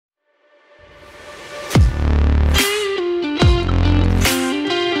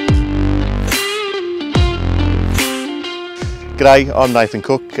G'day, I'm Nathan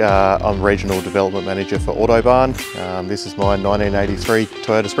Cook. I'm Regional Development Manager for Autobarn. This is my 1983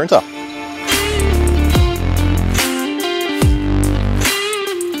 Toyota Sprinter.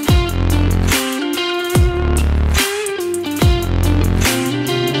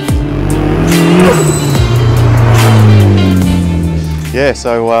 Yeah,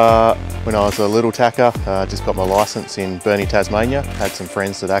 so when I was a little tacker, just got my licence in Burnie, Tasmania. Had some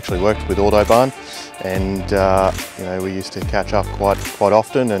friends that actually worked with Autobarn, and you know, we used to catch up quite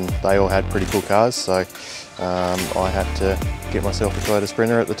often, and they all had pretty cool cars. So I had to get myself a Toyota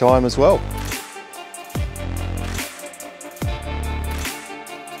Sprinter at the time as well.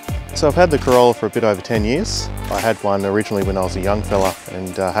 So I've had the Corolla for a bit over 10 years. I had one originally when I was a young fella,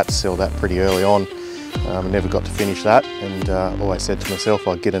 and had to sell that pretty early on. Never got to finish that, and always said to myself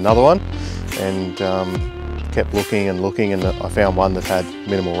I'd get another one, and kept looking, and I found one that had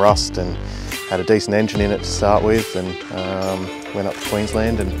minimal rust and had a decent engine in it to start with, and went up to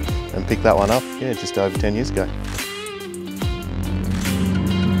Queensland and picked that one up, yeah, just over 10 years ago.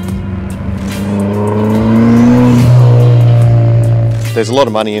 There's a lot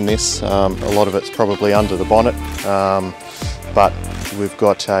of money in this. A lot of it's probably under the bonnet, but we've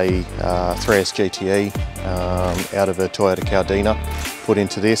got a 3S GTE out of a Toyota Caldina put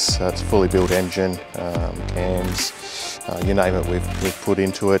into this. It's a fully built engine, cams, you name it, we've put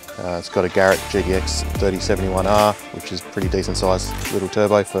into it. It's got a Garrett GDX 3071R, which is a pretty decent sized little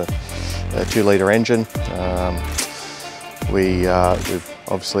turbo for a 2-litre engine. We've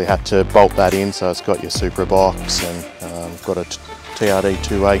obviously had to bolt that in, so it's got your Supra box, and got a TRD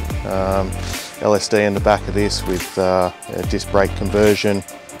 2.8 LSD in the back of this with a disc brake conversion.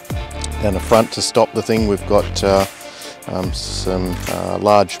 Down the front to stop the thing, we've got some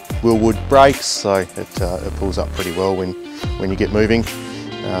large Willwood brakes, so it pulls up pretty well when you get moving.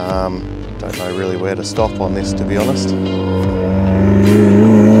 Don't know really where to stop on this, to be honest.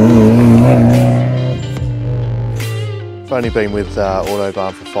 I've only been with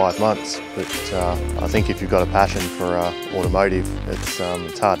Autobarn for 5 months, but I think if you've got a passion for automotive,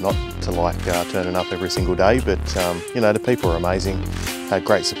 it's hard not to like turning up every single day. But you know, the people are amazing. Had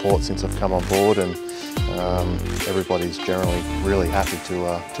great support since I've come on board, and everybody's generally really happy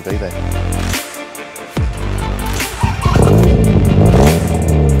to be there.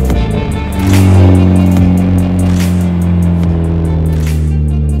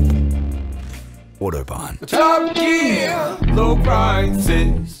 Autobarn. Top Gear, low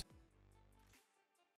prices.